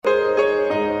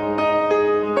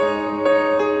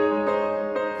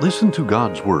Listen to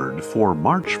God's Word for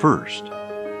March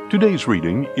 1st. Today's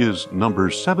reading is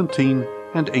Numbers 17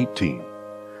 and 18.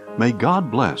 May God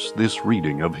bless this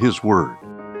reading of His Word.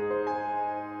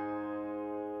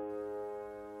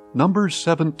 Numbers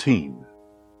 17.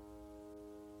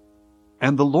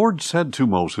 And the Lord said to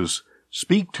Moses,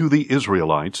 Speak to the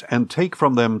Israelites, and take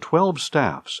from them 12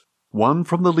 staffs, one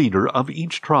from the leader of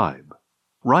each tribe.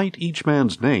 Write each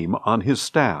man's name on his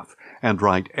staff, and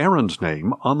write Aaron's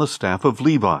name on the staff of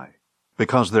Levi,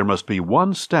 because there must be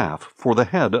one staff for the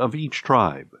head of each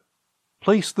tribe.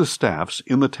 Place the staffs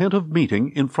in the tent of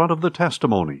meeting in front of the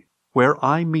testimony, where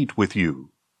I meet with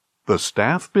you. The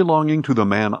staff belonging to the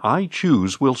man I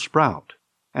choose will sprout,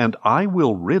 and I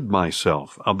will rid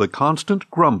myself of the constant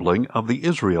grumbling of the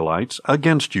Israelites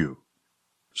against you.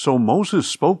 So Moses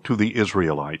spoke to the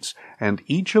Israelites, and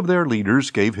each of their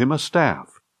leaders gave him a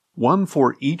staff, one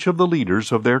for each of the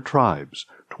leaders of their tribes,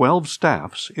 12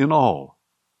 staffs in all.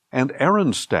 And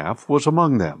Aaron's staff was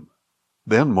among them.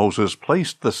 Then Moses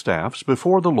placed the staffs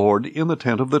before the Lord in the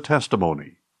tent of the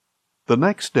testimony. The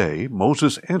next day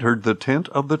Moses entered the tent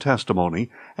of the testimony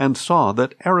and saw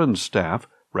that Aaron's staff,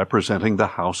 representing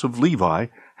the house of Levi,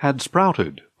 had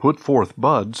sprouted, put forth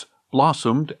buds,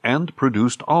 blossomed, and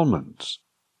produced almonds.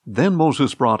 Then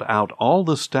Moses brought out all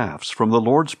the staffs from the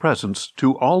Lord's presence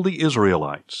to all the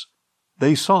Israelites.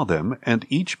 They saw them, and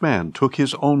each man took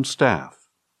his own staff.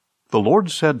 The Lord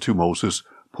said to Moses,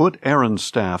 Put Aaron's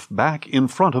staff back in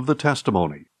front of the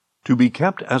testimony, to be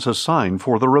kept as a sign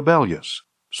for the rebellious,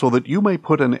 so that you may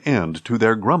put an end to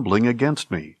their grumbling against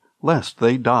me, lest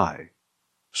they die.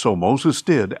 So Moses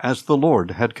did as the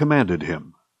Lord had commanded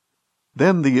him.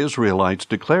 Then the Israelites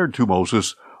declared to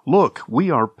Moses, Look,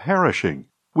 we are perishing.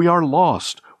 We are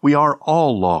lost. We are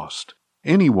all lost.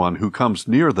 Anyone who comes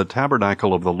near the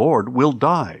tabernacle of the Lord will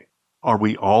die. Are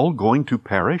we all going to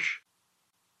perish?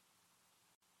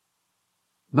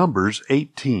 Numbers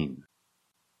 18.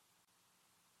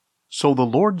 So the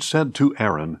Lord said to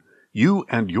Aaron, You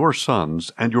and your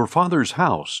sons and your father's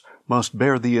house must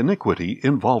bear the iniquity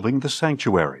involving the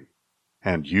sanctuary,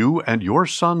 and you and your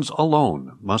sons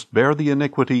alone must bear the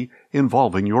iniquity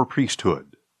involving your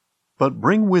priesthood. But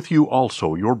bring with you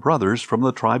also your brothers from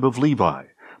the tribe of Levi,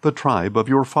 the tribe of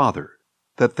your father,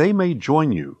 that they may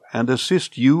join you and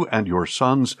assist you and your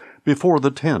sons before the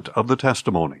tent of the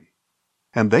testimony.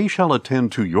 And they shall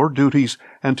attend to your duties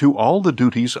and to all the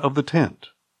duties of the tent.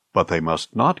 But they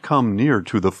must not come near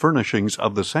to the furnishings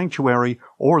of the sanctuary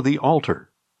or the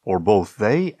altar, or both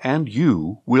they and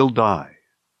you will die.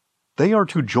 They are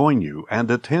to join you and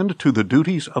attend to the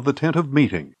duties of the tent of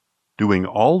meeting, doing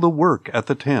all the work at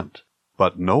the tent,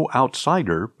 but no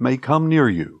outsider may come near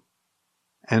you.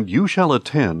 And you shall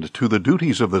attend to the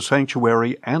duties of the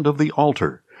sanctuary and of the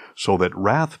altar, so that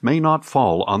wrath may not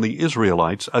fall on the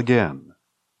Israelites again.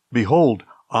 Behold,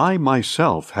 I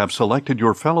myself have selected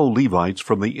your fellow Levites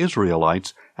from the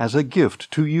Israelites as a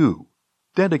gift to you,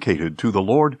 dedicated to the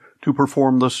Lord to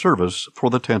perform the service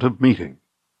for the tent of meeting.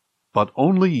 But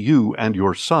only you and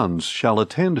your sons shall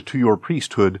attend to your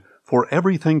priesthood for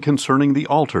everything concerning the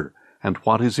altar and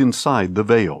what is inside the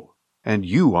veil, and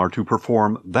you are to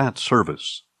perform that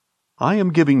service. I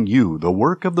am giving you the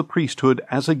work of the priesthood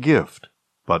as a gift,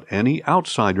 but any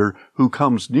outsider who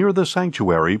comes near the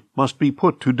sanctuary must be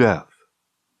put to death.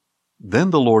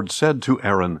 Then the Lord said to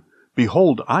Aaron,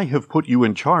 Behold, I have put you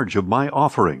in charge of my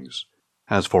offerings.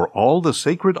 As for all the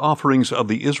sacred offerings of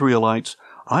the Israelites,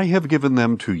 I have given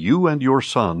them to you and your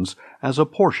sons as a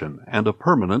portion and a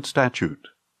permanent statute.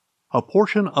 A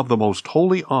portion of the most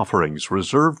holy offerings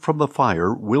reserved from the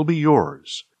fire will be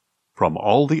yours. From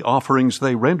all the offerings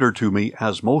they render to me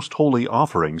as most holy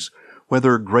offerings,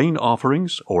 whether grain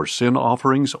offerings or sin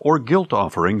offerings or guilt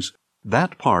offerings,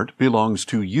 that part belongs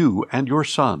to you and your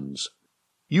sons.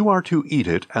 You are to eat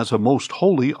it as a most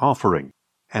holy offering,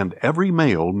 and every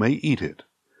male may eat it.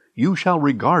 You shall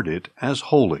regard it as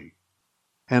holy.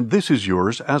 And this is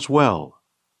yours as well,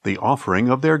 the offering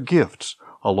of their gifts,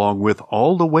 along with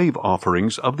all the wave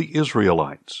offerings of the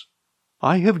Israelites.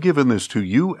 I have given this to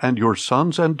you and your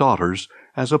sons and daughters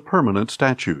as a permanent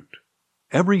statute.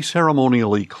 Every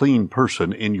ceremonially clean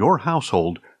person in your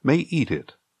household may eat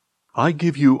it. I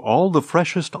give you all the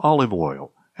freshest olive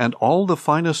oil, and all the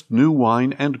finest new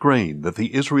wine and grain that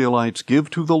the Israelites give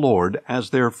to the Lord as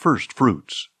their first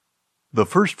fruits. The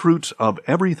first fruits of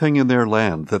everything in their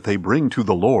land that they bring to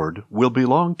the Lord will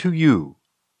belong to you.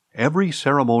 Every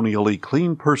ceremonially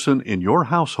clean person in your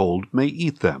household may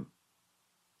eat them.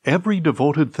 Every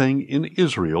devoted thing in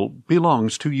Israel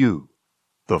belongs to you.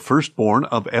 The firstborn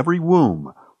of every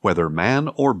womb, whether man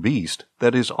or beast,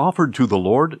 that is offered to the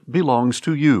Lord belongs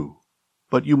to you.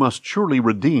 But you must surely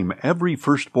redeem every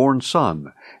firstborn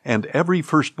son, and every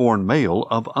firstborn male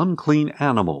of unclean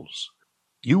animals.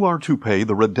 You are to pay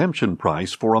the redemption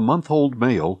price for a month-old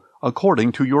male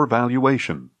according to your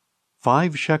valuation,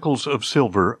 5 shekels of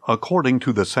silver according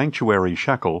to the sanctuary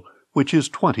shekel, which is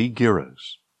 20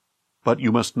 gerahs. But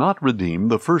you must not redeem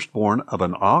the firstborn of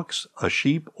an ox, a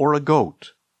sheep, or a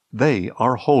goat. They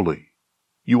are holy.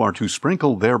 You are to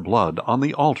sprinkle their blood on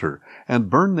the altar, and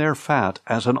burn their fat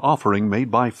as an offering made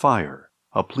by fire,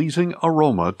 a pleasing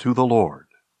aroma to the Lord.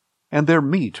 And their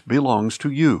meat belongs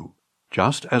to you,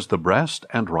 just as the breast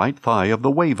and right thigh of the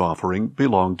wave offering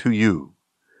belong to you.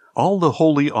 All the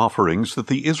holy offerings that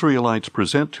the Israelites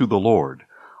present to the Lord,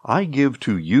 I give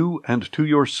to you and to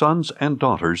your sons and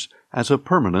daughters as a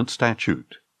permanent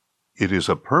statute. It is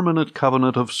a permanent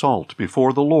covenant of salt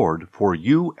before the Lord for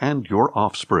you and your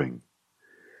offspring.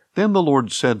 Then the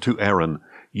Lord said to Aaron,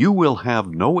 You will have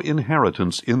no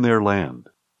inheritance in their land,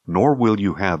 nor will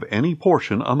you have any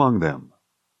portion among them.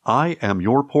 I am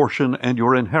your portion and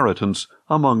your inheritance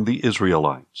among the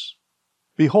Israelites.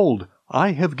 Behold,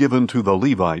 I have given to the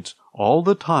Levites all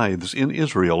the tithes in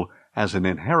Israel as an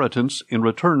inheritance in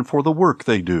return for the work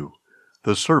they do,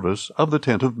 the service of the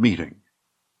tent of meeting.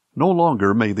 No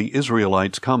longer may the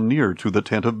Israelites come near to the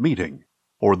tent of meeting,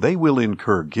 or they will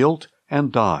incur guilt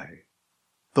and die.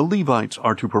 The Levites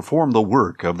are to perform the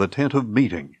work of the tent of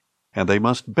meeting, and they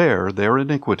must bear their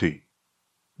iniquity.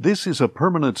 This is a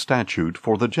permanent statute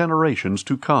for the generations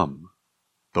to come.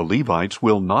 The Levites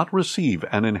will not receive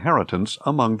an inheritance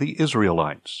among the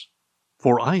Israelites.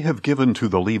 For I have given to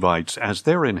the Levites as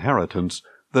their inheritance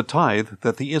the tithe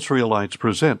that the Israelites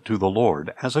present to the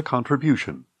Lord as a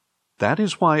contribution. That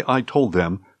is why I told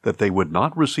them that they would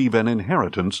not receive an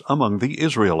inheritance among the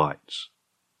Israelites.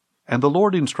 And the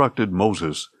Lord instructed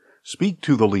Moses, Speak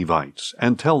to the Levites,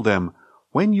 and tell them,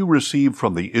 When you receive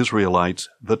from the Israelites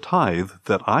the tithe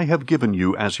that I have given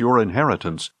you as your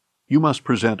inheritance, you must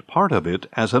present part of it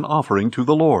as an offering to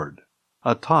the Lord,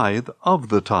 a tithe of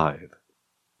the tithe.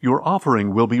 Your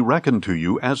offering will be reckoned to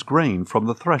you as grain from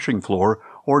the threshing floor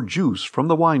or juice from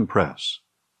the winepress.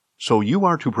 So you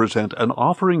are to present an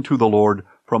offering to the Lord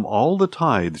from all the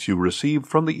tithes you receive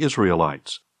from the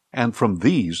Israelites, and from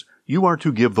these you are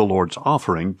to give the Lord's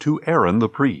offering to Aaron the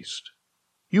priest.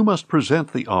 You must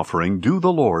present the offering due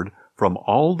the Lord from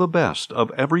all the best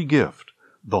of every gift,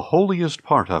 the holiest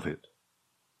part of it.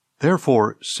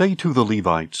 Therefore say to the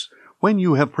Levites, When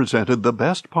you have presented the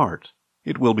best part,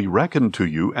 it will be reckoned to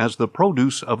you as the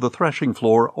produce of the threshing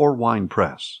floor or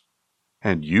winepress.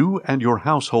 And you and your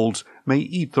households may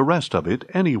eat the rest of it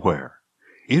anywhere.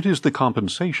 It is the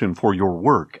compensation for your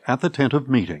work at the tent of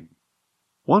meeting.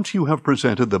 Once you have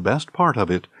presented the best part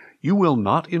of it, you will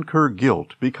not incur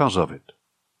guilt because of it.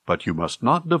 But you must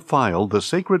not defile the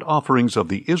sacred offerings of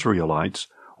the Israelites,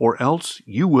 or else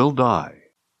you will die.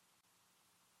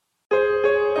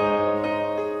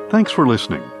 Thanks for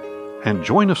listening, and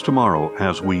join us tomorrow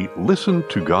as we listen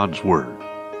to God's Word.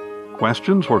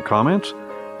 Questions or comments?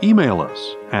 Email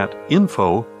us at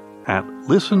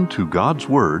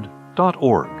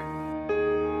info@listentogodsword.org.